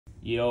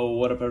Yo,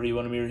 what up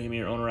everyone, Amir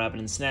here, owner Rappin'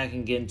 and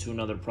Snackin', getting to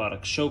another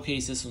product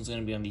showcase. This one's going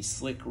to be on the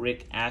Slick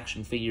Rick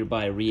action figure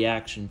by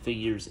Reaction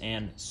Figures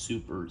and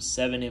Super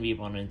 7. Hit me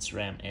up on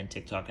Instagram and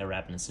TikTok at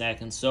Rappin' and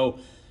Snackin'. So,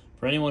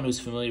 for anyone who's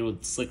familiar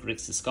with Slick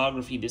Rick's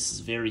discography, this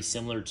is very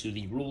similar to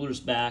the Ruler's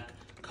Back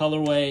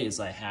colorway as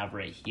I have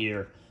right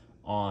here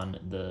on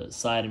the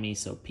side of me.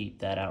 So peep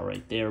that out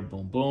right there,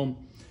 boom, boom.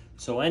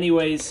 So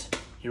anyways,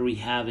 here we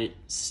have it,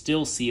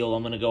 still sealed.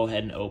 I'm going to go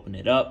ahead and open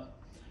it up.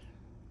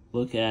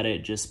 Look at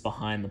it just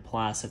behind the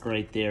plastic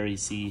right there. You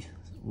see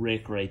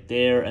Rick right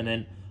there. And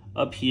then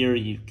up here,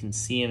 you can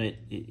see him.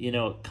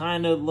 It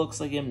kind of looks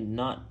like him,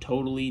 not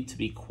totally, to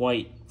be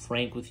quite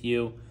frank with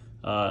you.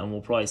 And we'll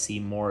probably see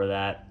more of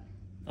that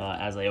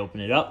as I open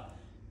it up.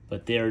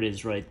 But there it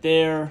is right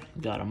there.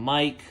 You got a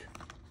mic.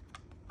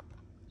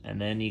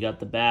 And then you got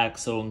the back.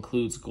 So it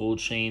includes gold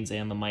chains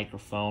and the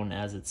microphone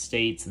as it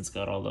states. And it's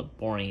got all the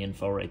boring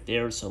info right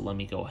there. So let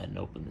me go ahead and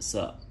open this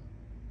up.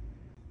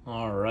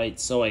 Alright,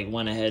 so I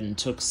went ahead and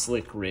took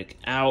Slick Rick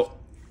out.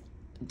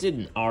 Did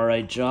an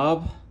alright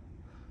job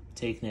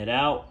taking it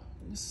out.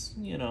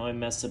 I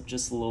messed up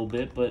just a little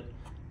bit, but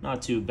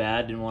not too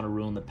bad. Didn't want to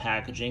ruin the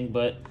packaging.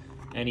 But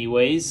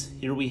anyways,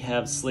 here we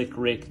have Slick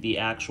Rick, the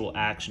actual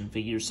action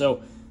figure.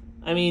 So,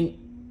 I mean,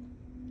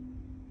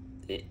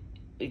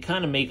 it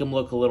kind of make him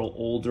look a little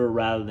older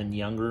rather than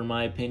younger, in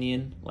my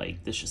opinion.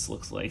 Like, this just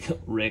looks like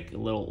Rick a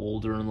little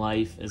older in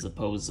life as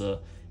opposed to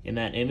in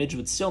that image,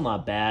 but still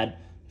not bad.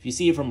 If you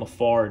see it from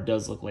afar, it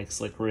does look like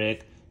Slick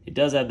Rick. It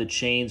does have the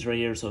chains right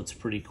here, so it's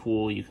pretty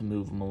cool. You can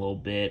move them a little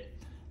bit.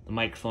 The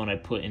microphone I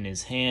put in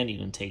his hand, you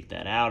can take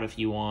that out if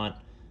you want.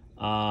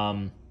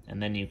 And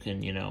then you can,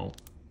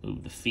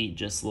 move the feet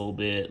just a little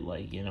bit,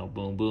 like,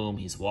 boom, boom,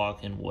 he's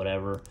walking,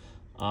 whatever.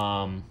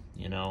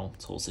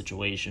 This whole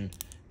situation.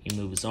 He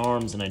moves his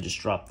arms, and I just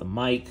dropped the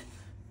mic.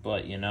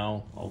 But,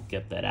 I'll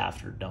get that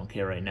after. Don't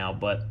care right now.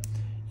 But,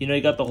 you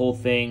got the whole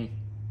thing.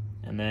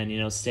 And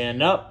then,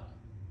 stand up.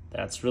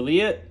 That's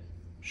really it.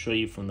 Show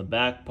you from the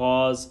back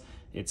paws.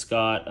 It's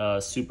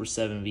got Super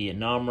 7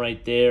 Vietnam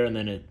right there, and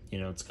then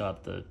it's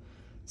got the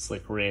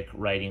Slick Rick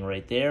writing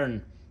right there,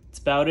 and that's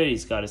about it.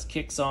 He's got his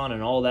kicks on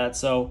and all that,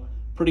 so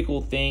pretty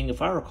cool thing.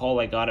 If I recall,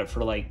 I got it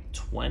for like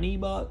 20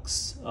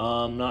 bucks.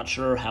 I'm not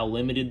sure how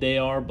limited they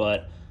are,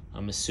 but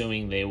I'm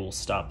assuming they will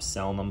stop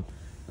selling them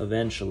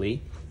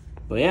eventually.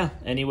 But yeah,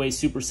 anyway,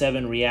 Super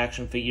 7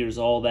 reaction figures,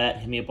 all that.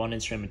 Hit me up on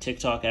Instagram and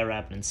TikTok at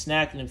Rappin' and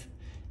Snackin'.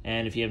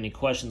 And if you have any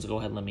questions, go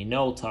ahead and let me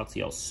know. Talk to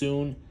y'all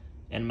soon.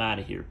 And I'm out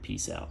of here.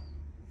 Peace out.